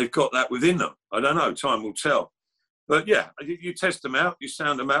they've got that within them. I don't know. Time will tell. But yeah, you test them out, you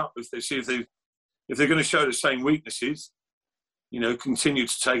sound them out. If they're going to show the same weaknesses, continue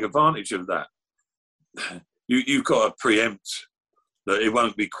to take advantage of that. You've got to preempt that it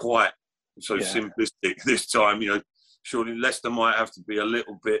won't be quite so simplistic this time. Surely Leicester might have to be a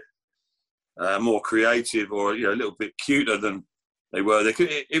little bit more creative, or a little bit cuter than they were.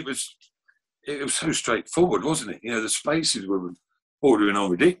 It was so straightforward, wasn't it? The spaces were bordering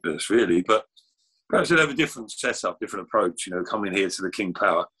on ridiculous, really. But perhaps they'd have a different setup, different approach. Coming here to the King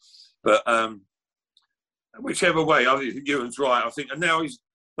Power. But whichever way, I think Ewan's right. I think, and now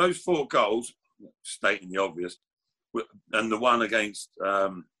those 4 goals, stating the obvious, and the one against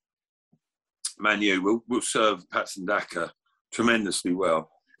Man U will serve Patson Daka tremendously well.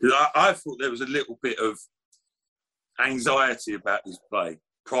 I thought there was a little bit of anxiety about his play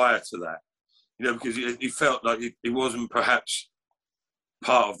prior to that, because he felt like he wasn't perhaps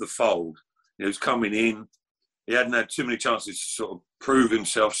part of the fold. He was coming in. He hadn't had too many chances to sort of prove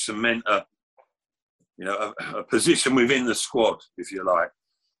himself, cement a position within the squad, if you like.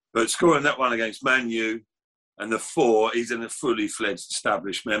 But scoring that one against Man U and the 4, he's a fully fledged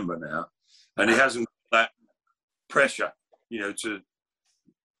established member now. And he hasn't got that pressure, to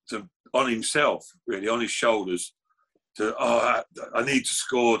on himself, really, on his shoulders. I need to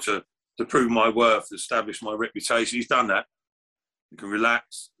score to prove my worth, to establish my reputation. He's done that. He can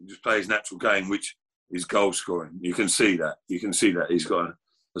relax and just play his natural game, which is goal scoring. You can see that. He's got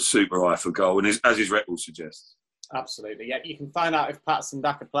a super eye for goal, and as his record suggests. Absolutely. Yeah, you can find out if Patson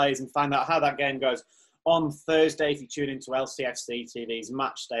Daka plays and find out how that game goes on Thursday if you tune into LCFC TV's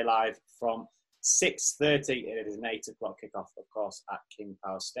Matchday Live from 6:30. It is an 8 o'clock kickoff, of course, at King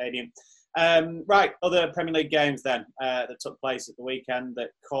Power Stadium. Right, other Premier League games then that took place at the weekend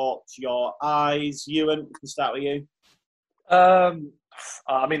that caught your eyes. Ewan, we can start with you. The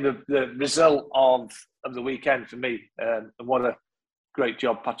result of the weekend for me, and what a great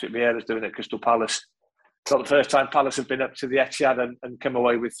job Patrick Vieira's doing at Crystal Palace. It's not the first time Palace have been up to the Etihad and come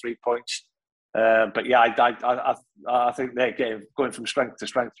away with 3 points. But yeah, I think they're going from strength to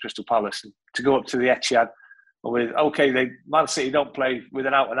strength, Crystal Palace, and to go up to the Etihad with Man City don't play with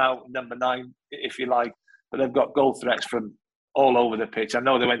an out-and-out number 9, if you like, but they've got goal threats from all over the pitch. I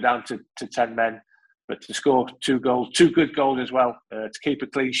know they went down to 10 men, but to score 2 goals, 2 good goals as well, to keep a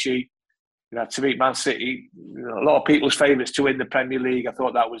clean sheet, to beat Man City, a lot of people's favourites to win the Premier League. I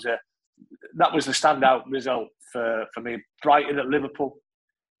thought that was the standout result for me. Brighton at Liverpool.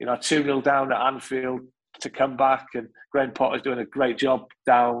 2-0 down at Anfield to come back, and Graham Potter's doing a great job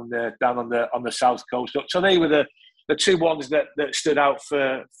down on the south coast. So they were the 2 ones that stood out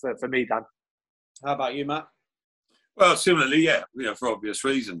for me, Dan. How about you, Matt? Well, similarly, yeah, for obvious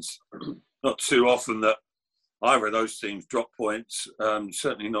reasons. Not too often that either of those teams drop points.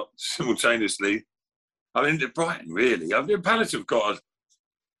 Certainly not simultaneously. I mean, Brighton really. Palace have got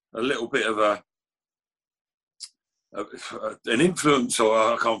a little bit of an influence, or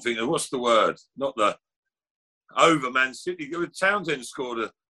I can't think of what's the word. Not the over Man City. Townsend scored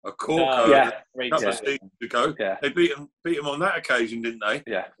a corker a couple of seasons ago. Yeah. They beat them on that occasion, didn't they?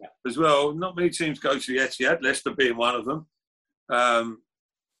 Yeah. As well. Not many teams go to the Etihad, Leicester being one of them,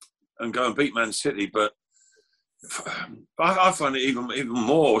 and go and beat Man City. But I find it even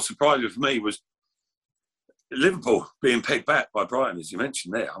more surprising for me was Liverpool being pegged back by Brighton, as you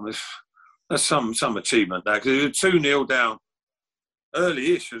mentioned there. I mean, that's some achievement there, because it was 2-0 down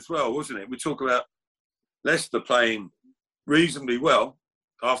early-ish as well, wasn't it? We talk about Leicester playing reasonably well,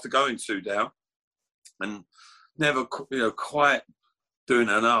 after going 2 down and never, quite doing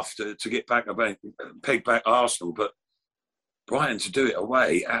enough to get back, peg back Arsenal. But Brighton to do it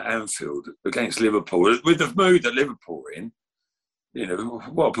away at Anfield against Liverpool, with the mood that Liverpool are in,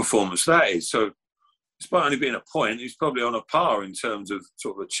 what a performance that is. So, despite only being a point, he's probably on a par in terms of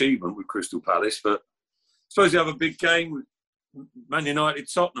sort of achievement with Crystal Palace. But I suppose you have a big game with Man United,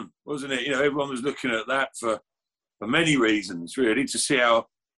 Tottenham, wasn't it? Everyone was looking at that for many reasons, really, to see how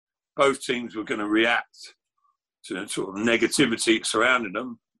both teams were going to react to sort of negativity surrounding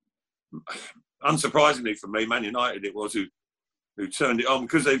them. Unsurprisingly for me, Man United it was who turned it on,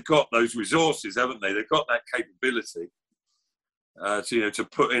 because they've got those resources, haven't they? They've got that capability to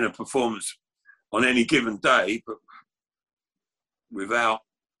put in a performance on any given day, but without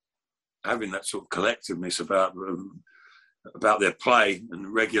having that sort of collectiveness about their play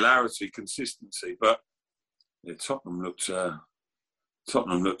and regularity, consistency. But Tottenham looked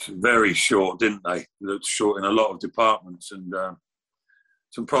very short, didn't they? Looked short in a lot of departments, and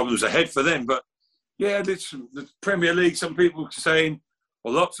some problems ahead for them. But yeah, the Premier League. Some people saying,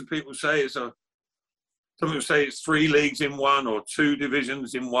 well, lots of people say some people say it's 3 leagues in one or 2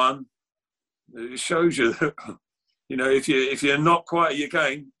 divisions in one. It shows you that if you're not quite at your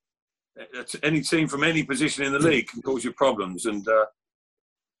game, any team from any position in the league can cause you problems. And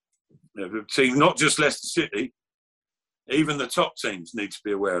the team, not just Leicester City, even the top teams need to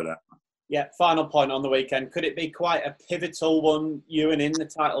be aware of that. Yeah, final point on the weekend. Could it be quite a pivotal one, Ewan, in the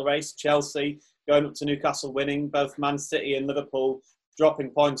title race? Chelsea going up to Newcastle, winning, both Man City and Liverpool dropping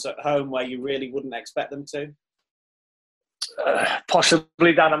points at home where you really wouldn't expect them to?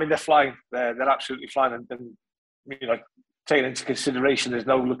 Possibly, Dan. I mean, they're flying. They're absolutely flying. And taking into consideration, there's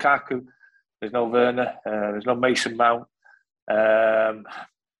no Lukaku, there's no Werner, there's no Mason Mount.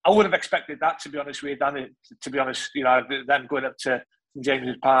 I would have expected that, to be honest with you, Dan. To be honest, them going up to St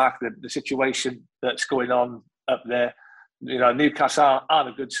James's Park, the situation that's going on up there. Newcastle aren't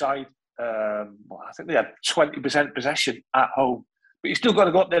a good side. I think they had 20% possession at home, but you still got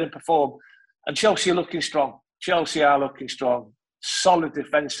to go up there and perform. And Chelsea are looking strong. Chelsea are looking strong, solid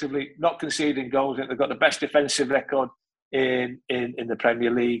defensively, not conceding goals. They've got the best defensive record in the Premier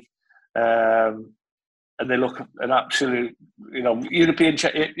League, and they look an absolute, European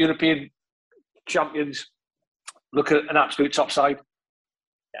champions. Look at an absolute top side.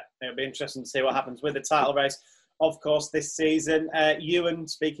 Yeah, it'll be interesting to see what happens with the title race. Of course, this season, Ewan,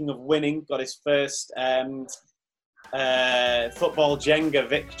 speaking of winning, got his first football Jenga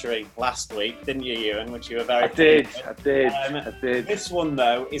victory last week, didn't you, Ewan? Which you were very pleased with. I did. This one,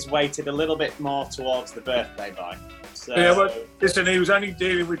 though, is weighted a little bit more towards the birthday boy. So, yeah, well, listen, he was only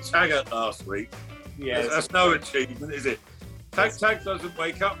dealing with Taggart last week. Yeah, that's no achievement, is it? Tag doesn't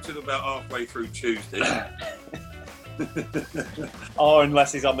wake up till about halfway through Tuesday. Or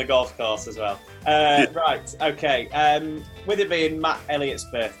unless he's on the golf course as well. Right, okay. With it being Matt Elliott's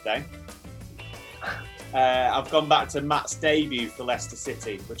birthday, I've gone back to Matt's debut for Leicester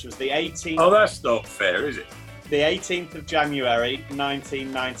City, which was the 18th... Oh, that's not fair, is it? The 18th of January,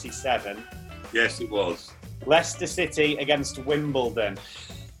 1997. Yes, it was. Leicester City against Wimbledon.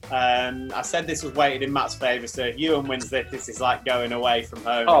 I said this was weighted in Matt's favour, so if Ewan wins this is like going away from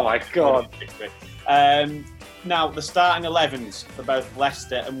home. Oh, my God. Now, the starting 11s for both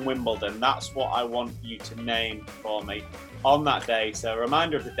Leicester and Wimbledon, that's what I want you to name for me on that day. So a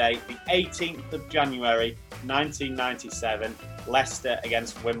reminder of the date, the 18th of January, 1997, Leicester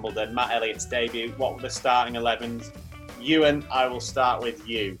against Wimbledon, Matt Elliott's debut. What were the starting 11s? Ewan, I will start with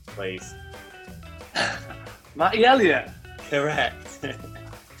you, please. Matty Elliott. Correct.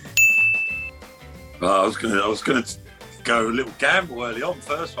 I was going to go a little gamble early on.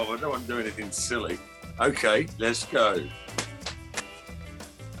 First of all, I don't want to do anything silly. Okay, let's go.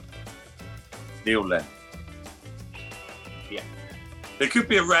 Neil Lennon. Yeah. There could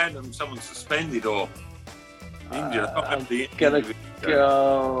be a random someone suspended or injured. I'm going to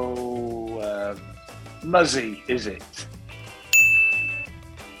go Muzzy, is it?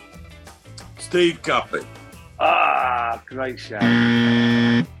 Steve Guppy. Ah, great shout.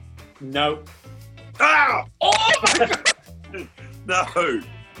 No. Ah! Oh my God! No,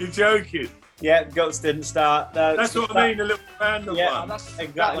 you're joking. Yeah, Guts didn't start. That's what I mean, a little random one. Exactly.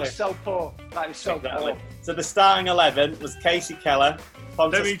 That is so poor. That is so poor. So the starting 11 was Casey Keller,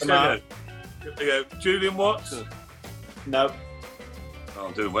 Pontus Kamara. Julian Watts? No. Oh,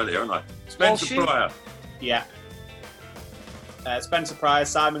 I'm doing well here, aren't I? Spencer Pryor. Yeah. Spencer Pryor,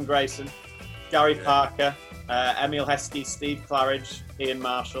 Simon Grayson, Gary Parker, Emile Heskey, Steve Claridge, Ian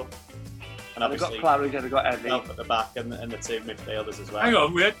Marshall. And obviously, they've got Claridge and they've got Eddie. At the back and the 2 midfielders as well. Hang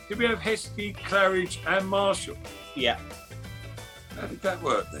on, did we have Heskey, Claridge and Marshall? Yeah. How did that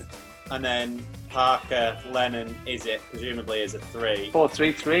work then? And then Parker, Lennon, presumably is a 3.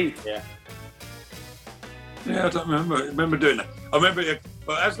 4-3-3. Yeah. Yeah, I don't remember doing that. I remember,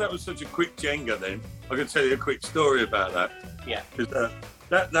 but as that was such a quick Jenga then, I can tell you a quick story about that. Yeah. Because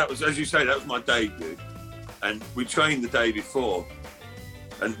that was, as you say, that was my debut. And we trained the day before.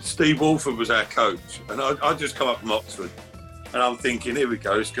 And Steve Walford was our coach. And I'd just come up from Oxford. And I'm thinking, here we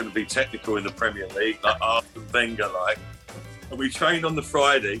go, it's going to be technical in the Premier League, like Arsene Wenger like. And we trained on the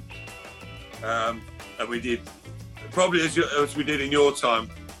Friday. And we did, probably as we did in your time,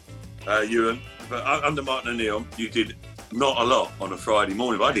 Ewan, but under Martin O'Neill, you did not a lot on a Friday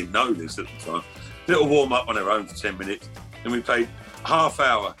morning. But I didn't know this at the time. Little warm up on our own for 10 minutes. Then we played half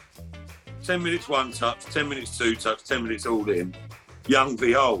hour. 10 minutes one touch, 10 minutes two touch, 10 minutes all in. Young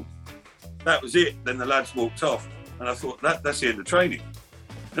v old. That was it. Then the lads walked off. And I thought, that's the end of training.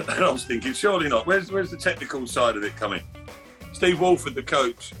 And I was thinking, surely not. Where's the technical side of it coming? Steve Walford, the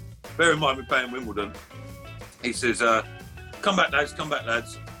coach, bear in mind we're playing Wimbledon. He says, come back,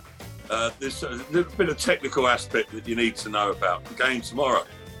 lads. There's a little bit of technical aspect that you need to know about the game tomorrow.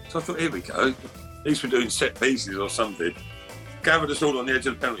 So I thought, here we go. At least we're doing set pieces or something. Gathered us all on the edge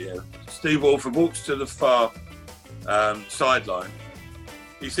of the penalty area. Steve Walford walks to the far sideline.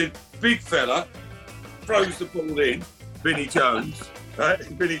 He said, big fella, throws the ball in, Vinnie Jones, right?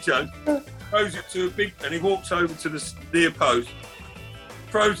 Vinnie Jones, throws it to a big, and he walks over to the near post,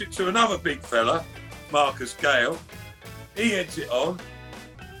 throws it to another big fella, Marcus Gale. He heads it on.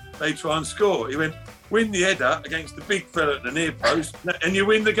 They try and score. He went, win the header against the big fella at the near post, and you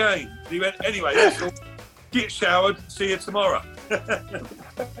win the game. He went, anyway, that's all. Get showered, see you tomorrow.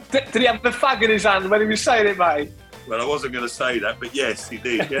 Did he have the fag in his hand when he was saying it, mate? Well, I wasn't going to say that, but yes, he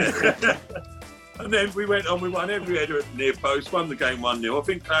did. Yeah. And then we went on, we won every header at the near post, won the game 1-0. I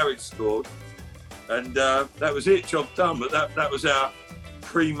think Claridge scored. And that was it, job done. But that was our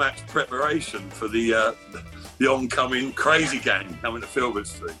pre-match preparation for the oncoming crazy game coming to Filbert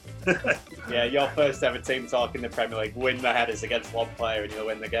Street. Yeah, your first ever team talk in the Premier League, win the headers against one player and you'll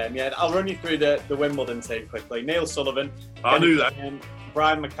win the game. Yeah, I'll run you through the Wimbledon team quickly. Neil Sullivan. I knew that.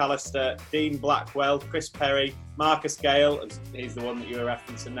 Brian McAllister, Dean Blackwell, Chris Perry, Marcus Gale, he's the one that you were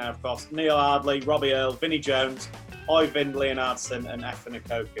referencing now, of course, Neil Ardley, Robbie Earle, Vinnie Jones, Oyvind Leonardson and Effa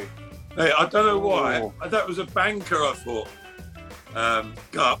Nkoku. Hey, I don't know why. That was a banker, I thought.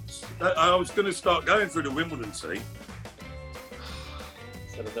 Guts. I was going to start going through the Wimbledon team.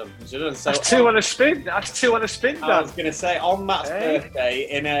 Should have done. So That's two on a spin. That's two on a spin, Dan. I was going to say, on Matt's birthday,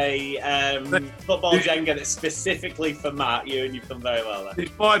 in a football Jenga that's specifically for Matt, you've done very well there.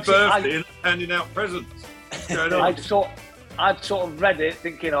 It's my birthday and I'm handing out presents. I'd sort of read it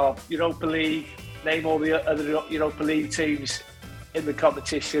thinking of Europa League, name all the other Europa League teams in the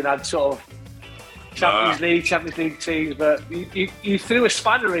competition. I'd sort of Champions League teams, but you threw a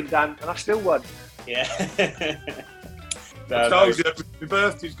spanner in, Dan, and I still won. Yeah. I told you, my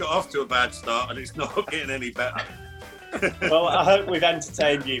birthday's got off to a bad start and it's not getting any better. Well, I hope we've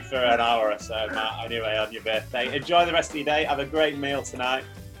entertained you for an hour or so, Matt, anyway, on your birthday. Enjoy the rest of your day. Have a great meal tonight.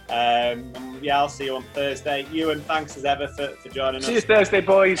 I'll see you on Thursday. Ewan, thanks as ever for joining us. See you Thursday,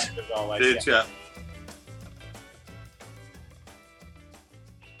 boys. As always, Cheers, chat.